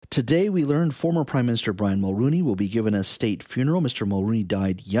Today, we learned former Prime Minister Brian Mulroney will be given a state funeral. Mr. Mulroney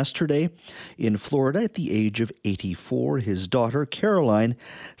died yesterday in Florida at the age of 84. His daughter, Caroline,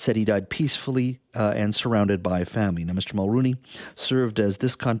 said he died peacefully and surrounded by family. Now, Mr. Mulroney served as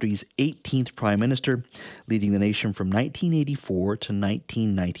this country's 18th Prime Minister, leading the nation from 1984 to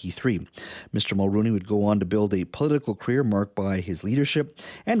 1993. Mr. Mulroney would go on to build a political career marked by his leadership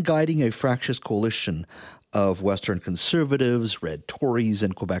and guiding a fractious coalition of Western Conservatives, Red Tories,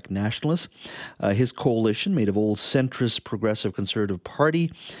 and Quebec Nationalists. His coalition, made of old centrist Progressive Conservative Party,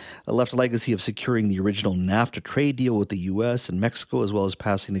 left a legacy of securing the original NAFTA trade deal with the U.S. and Mexico, as well as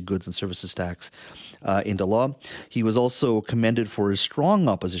passing the goods and services tax into law. He was also commended for his strong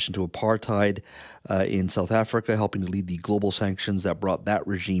opposition to apartheid in South Africa, helping to lead the global sanctions that brought that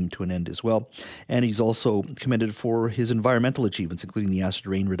regime to an end as well. And he's also commended for his environmental achievements, including the acid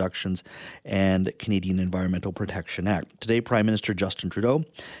rain reductions and Canadian Environmental Protection Act. Today, Prime Minister Justin Trudeau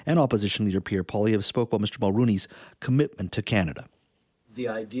and Opposition Leader Pierre Poilievre spoke about Mr. Mulroney's commitment to Canada. The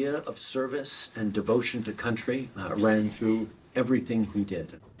idea of service and devotion to country ran through everything he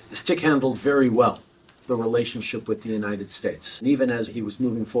did. Stick handled very well the relationship with the United States. And even as he was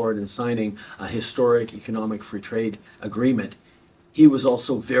moving forward and signing a historic economic free trade agreement, he was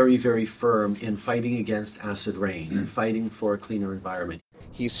also very, very firm in fighting against acid rain and fighting for a cleaner environment.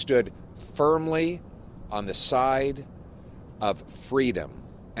 He stood firmly on the side of freedom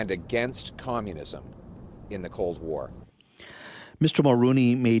and against communism in the Cold War. Mr.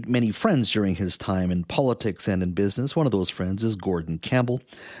 Mulroney made many friends during his time in politics and in business. One of those friends is Gordon Campbell.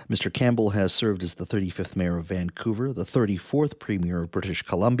 Mr. Campbell has served as the 35th Mayor of Vancouver, the 34th Premier of British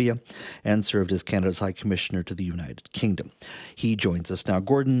Columbia, and served as Canada's High Commissioner to the United Kingdom. He joins us now.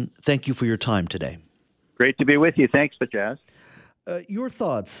 Gordon, thank you for your time today. Great to be with you. Thanks, Jazz. Your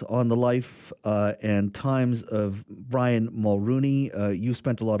thoughts on the life and times of Brian Mulroney. You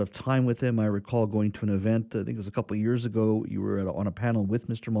spent a lot of time with him. I recall going to an event, I think it was a couple of years ago. You were on a panel with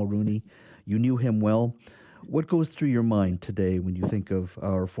Mr. Mulroney. You knew him well. What goes through your mind today when you think of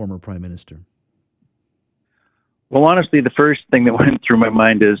our former Prime Minister? Well, honestly, the first thing that went through my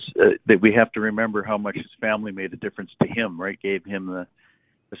mind is that we have to remember how much his family made a difference to him, right? Gave him the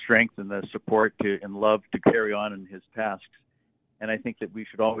strength and the support and love to carry on in his tasks. And I think that we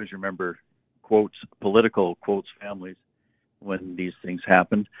should always remember, quotes, political, quotes, families when these things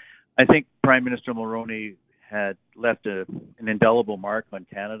happened. I think Prime Minister Mulroney had left an indelible mark on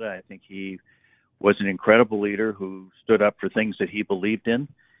Canada. I think he was an incredible leader who stood up for things that he believed in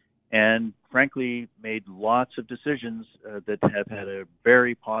and, frankly, made lots of decisions that have had a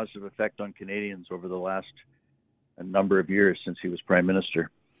very positive effect on Canadians over the last number of years since he was Prime Minister.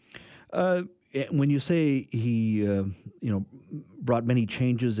 When you say he, brought many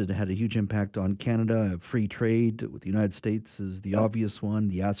changes, it had a huge impact on Canada. Free trade with the United States is the obvious one.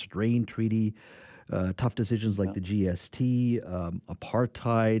 The acid rain treaty, tough decisions like the GST,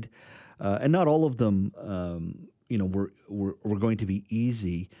 apartheid, and not all of them, were going to be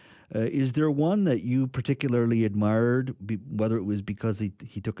easy. Is there one that you particularly admired, whether it was because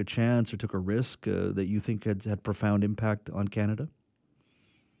he took a chance or took a risk that you think had profound impact on Canada?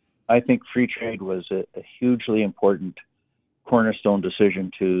 I think free trade was a hugely important cornerstone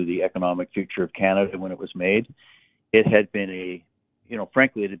decision to the economic future of Canada when it was made. It had been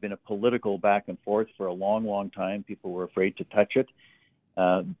frankly, it had been a political back and forth for a long, long time. People were afraid to touch it.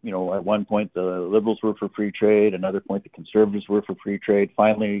 At one point, the Liberals were for free trade. Another point, the Conservatives were for free trade.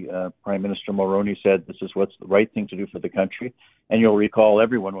 Finally, Prime Minister Mulroney said this is what's the right thing to do for the country. And you'll recall,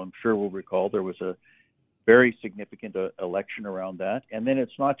 everyone I'm sure will recall, there was a very significant election around that. And then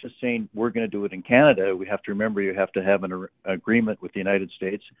it's not just saying we're going to do it in Canada. We have to remember you have to have an agreement with the United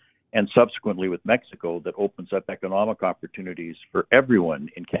States and subsequently with Mexico that opens up economic opportunities for everyone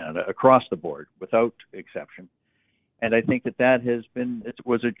in Canada across the board without exception. And I think it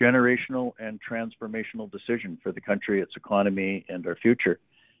was a generational and transformational decision for the country, its economy, and our future.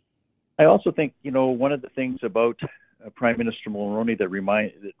 I also think, one of the things about Prime Minister Mulroney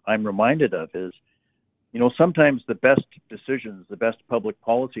that I'm reminded of is, sometimes the best decisions, the best public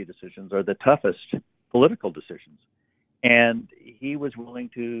policy decisions are the toughest political decisions. And he was willing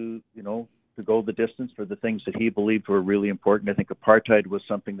to go the distance for the things that he believed were really important. I think apartheid was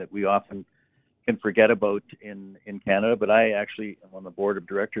something that we often can forget about in Canada, but I actually am on the board of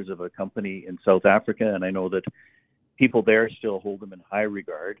directors of a company in South Africa, and I know that people there still hold him in high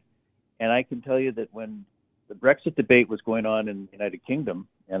regard. And I can tell you that when the Brexit debate was going on in the United Kingdom,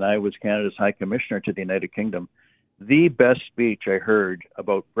 and I was Canada's High Commissioner to the United Kingdom, the best speech I heard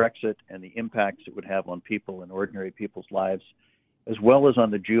about Brexit and the impacts it would have on people and ordinary people's lives, as well as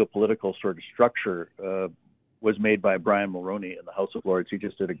on the geopolitical sort of structure was made by Brian Mulroney in the House of Lords. He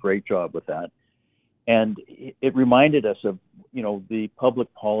just did a great job with that. And it reminded us of, the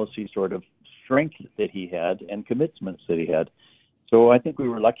public policy sort of strength that he had and commitments that he had. So I think we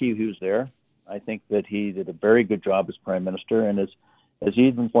were lucky he was there. I think that he did a very good job as Prime Minister. And as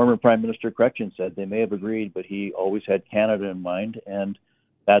even former Prime Minister Chrétien said, they may have agreed, but he always had Canada in mind. And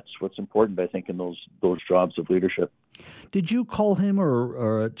that's what's important, I think, in those jobs of leadership. Did you call him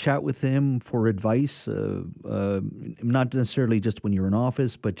or chat with him for advice, not necessarily just when you're in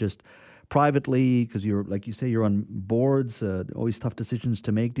office, but just privately, because you're, like you say, you're on boards, always tough decisions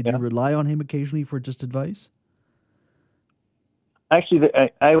to make. Did you rely on him occasionally for just advice? Actually,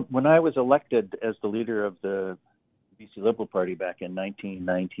 when I was elected as the leader of the BC Liberal Party back in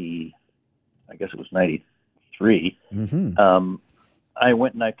 1990, I guess it was 93, I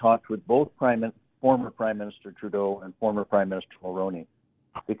went and I talked with both former Prime Minister Trudeau and former Prime Minister Mulroney,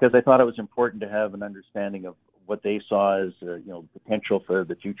 because I thought it was important to have an understanding of what they saw as potential for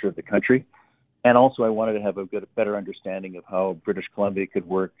the future of the country, and also I wanted to have a better understanding of how British Columbia could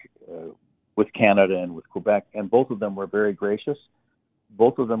work with Canada and with Quebec. And both of them were very gracious.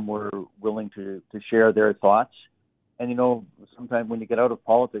 Both of them were willing to share their thoughts. And sometimes when you get out of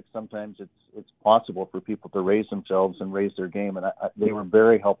politics, sometimes it's possible for people to raise themselves and raise their game. And they were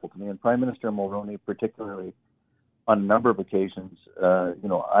very helpful to me. And Prime Minister Mulroney, particularly, on a number of occasions,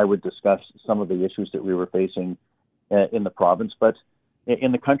 I would discuss some of the issues that we were facing in the province, but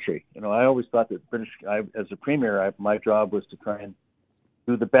in the country. I always thought that as a premier, my job was to try and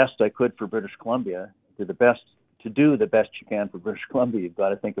do the best I could for British Columbia. To do the best you can for British Columbia, you've got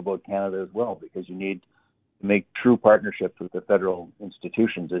to think about Canada as well, because you need to make true partnerships with the federal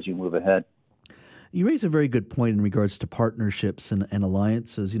institutions as you move ahead. You raise a very good point in regards to partnerships and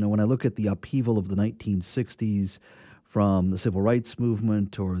alliances. When I look at the upheaval of the 1960s from the civil rights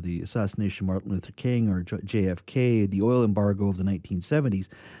movement or the assassination of Martin Luther King or JFK, the oil embargo of the 1970s,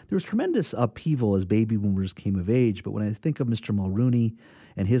 there was tremendous upheaval as baby boomers came of age. But when I think of Mr. Mulroney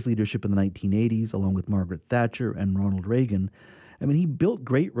and his leadership in the 1980s, along with Margaret Thatcher and Ronald Reagan, he built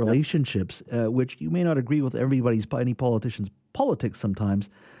great relationships, which you may not agree with any politician's politics sometimes,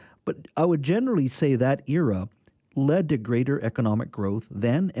 but I would generally say that era led to greater economic growth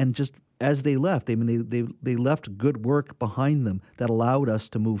then, and just as they left, they left good work behind them that allowed us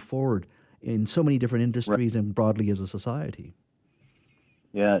to move forward in so many different industries and broadly as a society.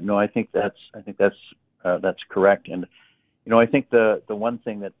 Yeah, no, I think that's correct. And I think the one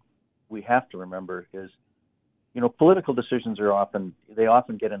thing that we have to remember is, political decisions often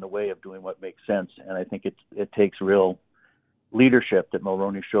get in the way of doing what makes sense, and I think it takes real leadership that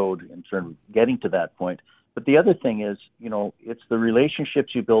Mulroney showed in terms of getting to that point. But the other thing is, it's the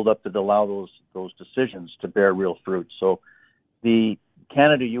relationships you build up that allow those decisions to bear real fruit. So the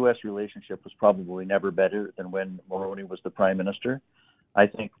Canada-U.S. relationship was probably never better than when Mulroney was the Prime Minister. I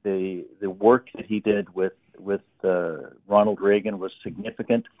think the work that he did with Ronald Reagan was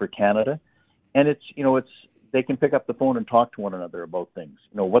significant for Canada, and they can pick up the phone and talk to one another about things.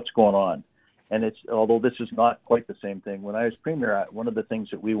 What's going on. And although this is not quite the same thing, when I was Premier, one of the things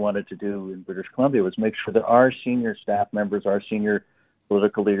that we wanted to do in British Columbia was make sure that our senior staff members, our senior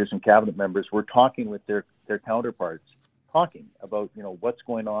political leaders and cabinet members were talking with their counterparts, talking about, what's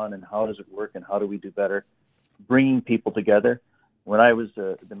going on and how does it work and how do we do better, bringing people together. When I was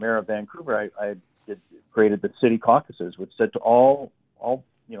the mayor of Vancouver, I created the city caucuses, which said to all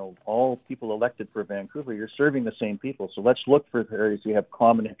people elected for Vancouver, you're serving the same people. So let's look for areas we have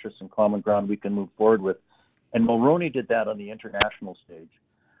common interests and common ground we can move forward with. And Mulroney did that on the international stage.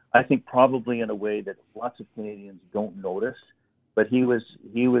 I think probably in a way that lots of Canadians don't notice, but he was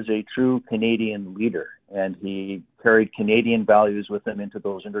a true Canadian leader, and he carried Canadian values with him into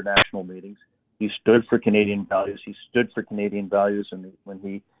those international meetings. He stood for Canadian values. He stood for Canadian values when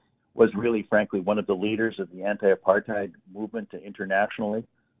he was really, frankly, one of the leaders of the anti-apartheid movement internationally.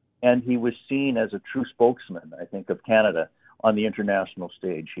 And he was seen as a true spokesman, I think, of Canada on the international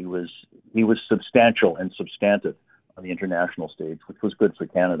stage. He was substantial and substantive on the international stage, which was good for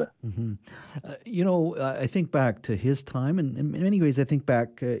Canada. Mm-hmm. I think back to his time, and in many ways I think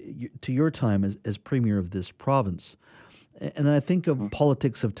back to your time as Premier of this province. And then I think of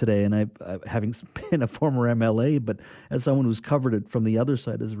politics of today, and I having been a former MLA, but as someone who's covered it from the other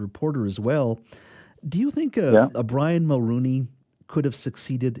side as a reporter as well, do you think a Brian Mulroney could have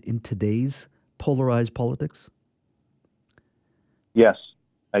succeeded in today's polarized politics? Yes,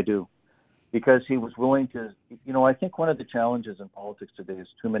 I do. Because he was willing to, I think one of the challenges in politics today is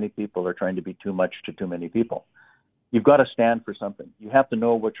too many people are trying to be too much to too many people. You've got to stand for something. You have to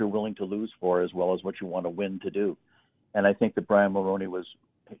know what you're willing to lose for as well as what you want to win to do. And I think that Brian Mulroney was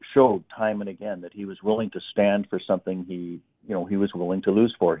showed time and again that he was willing to stand for something he was willing to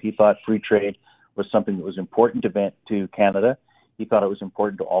lose for. He thought free trade was something that was important to Canada. He thought it was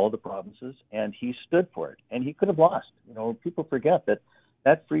important to all of the provinces, and he stood for it. And he could have lost. People forget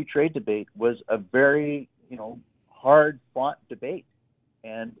that free trade debate was a very, hard-fought debate,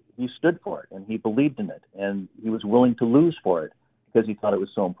 and he stood for it, and he believed in it, and he was willing to lose for it because he thought it was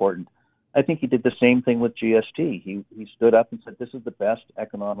so important. I think he did the same thing with GST. He stood up and said, this is the best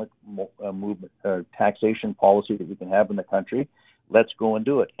economic movement or taxation policy that we can have in the country. Let's go and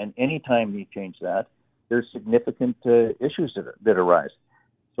do it. And anytime he changed that, there's significant issues that arise.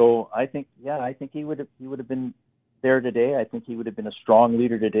 So I think he would have been there today. I think he would have been a strong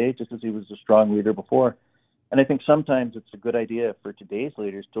leader today, just as he was a strong leader before. And I think sometimes it's a good idea for today's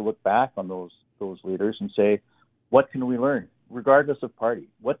leaders to look back on those leaders and say, what can we learn? Regardless of party,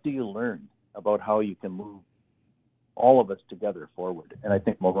 what do you learn about how you can move all of us together forward? And I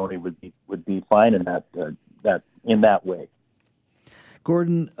think Mulroney would be fine in that way.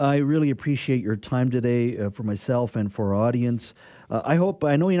 Gordon, I really appreciate your time today for myself and for our audience. I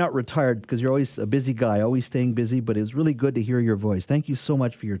know you're not retired because you're always a busy guy, always staying busy, but it's really good to hear your voice. Thank you so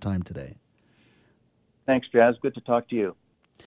much for your time today. Thanks, Jazz. Good to talk to you.